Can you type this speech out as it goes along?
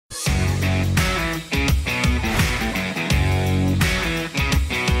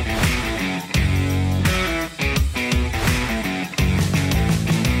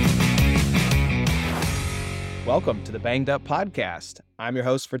Welcome to the Banged Up Podcast. I'm your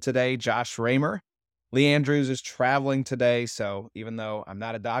host for today, Josh Raymer. Lee Andrews is traveling today, so even though I'm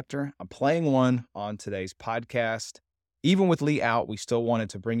not a doctor, I'm playing one on today's podcast. Even with Lee out, we still wanted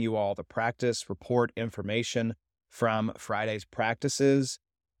to bring you all the practice report information from Friday's practices.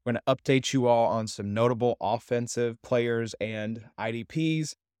 We're going to update you all on some notable offensive players and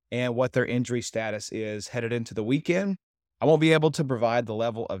IDPs and what their injury status is headed into the weekend. I won't be able to provide the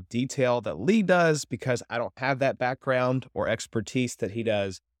level of detail that Lee does because I don't have that background or expertise that he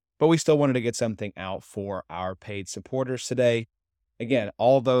does, but we still wanted to get something out for our paid supporters today. Again,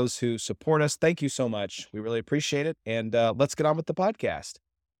 all those who support us, thank you so much. We really appreciate it. And let's get on with the podcast.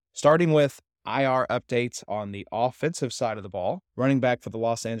 Starting with IR updates on the offensive side of the ball. Running back for the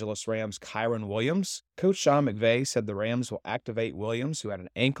Los Angeles Rams, Kyren Williams. Coach Sean McVay said the Rams will activate Williams, who had an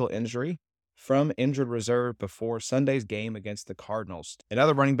ankle injury, from injured reserve before Sunday's game against the Cardinals. In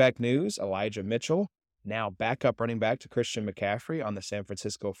other running back news, Elijah Mitchell, now backup running back to Christian McCaffrey on the San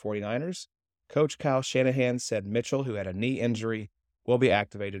Francisco 49ers. Coach Kyle Shanahan said Mitchell, who had a knee injury, will be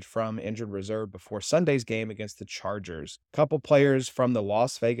activated from injured reserve before Sunday's game against the Chargers. Couple players from the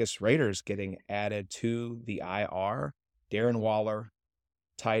Las Vegas Raiders getting added to the IR. Darren Waller,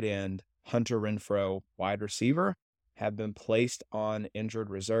 tight end, Hunter Renfrow, wide receiver, have been placed on injured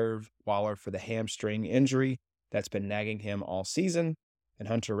reserve. Waller for the hamstring injury that's been nagging him all season, and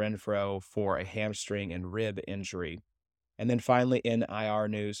Hunter Renfrow for a hamstring and rib injury. And then finally in IR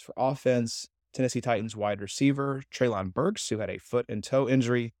news for offense, Tennessee Titans wide receiver Treylon Burks, who had a foot and toe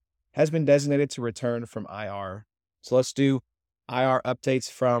injury, has been designated to return from IR. So let's do IR updates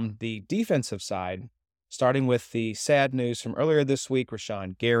from the defensive side, starting with the sad news from earlier this week.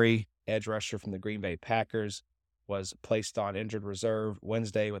 Rashawn Gary, edge rusher from the Green Bay Packers, was placed on injured reserve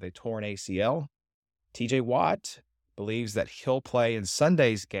Wednesday with a torn ACL. TJ Watt believes that he'll play in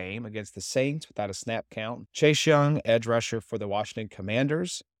Sunday's game against the Saints without a snap count. Chase Young, edge rusher for the Washington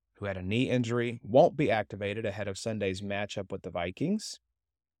Commanders, who had a knee injury, won't be activated ahead of Sunday's matchup with the Vikings.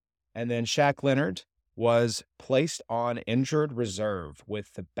 And then Shaq Leonard was placed on injured reserve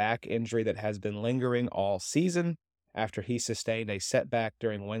with the back injury that has been lingering all season after he sustained a setback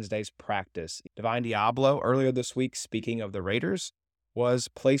during Wednesday's practice. Divine Diablo, earlier this week, speaking of the Raiders, was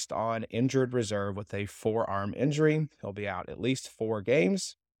placed on injured reserve with a forearm injury. He'll be out at least 4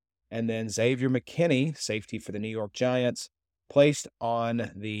 games. And then Xavier McKinney, safety for the New York Giants, placed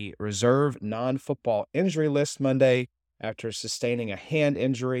on the reserve non-football injury list Monday after sustaining a hand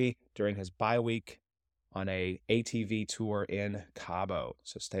injury during his bye week on a ATV tour in Cabo.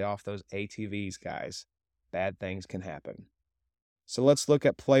 So stay off those ATVs, guys. Bad things can happen. So let's look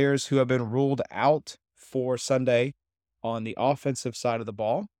at players who have been ruled out for Sunday on the offensive side of the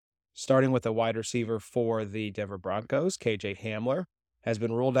ball, starting with a wide receiver for the Denver Broncos. KJ Hamler has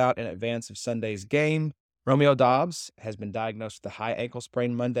been ruled out in advance of Sunday's game. Romeo Doubs has been diagnosed with a high ankle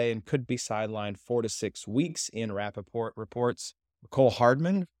sprain Monday and could be sidelined 4 to 6 weeks in Rappaport reports. Mecole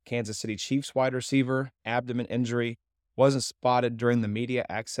Hardman, Kansas City Chiefs wide receiver, abdomen injury, wasn't spotted during the media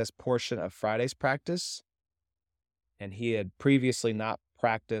access portion of Friday's practice, and he had previously not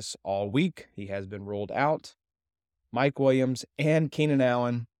practiced all week. He has been ruled out. Mike Williams and Keenan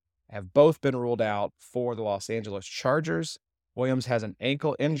Allen have both been ruled out for the Los Angeles Chargers. Williams has an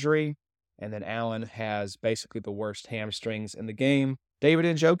ankle injury, and then Allen has basically the worst hamstrings in the game. David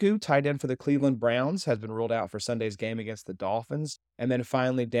Njoku, tight end for the Cleveland Browns, has been ruled out for Sunday's game against the Dolphins. And then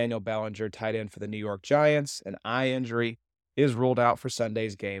finally, Daniel Bellinger, tight end for the New York Giants, an eye injury, is ruled out for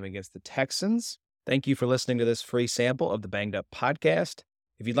Sunday's game against the Texans. Thank you for listening to this free sample of the Banged Up Podcast.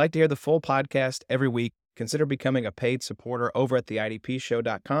 If you'd like to hear the full podcast every week, consider becoming a paid supporter over at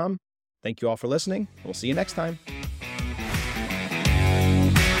theidpshow.com. Thank you all for listening. We'll see you next time.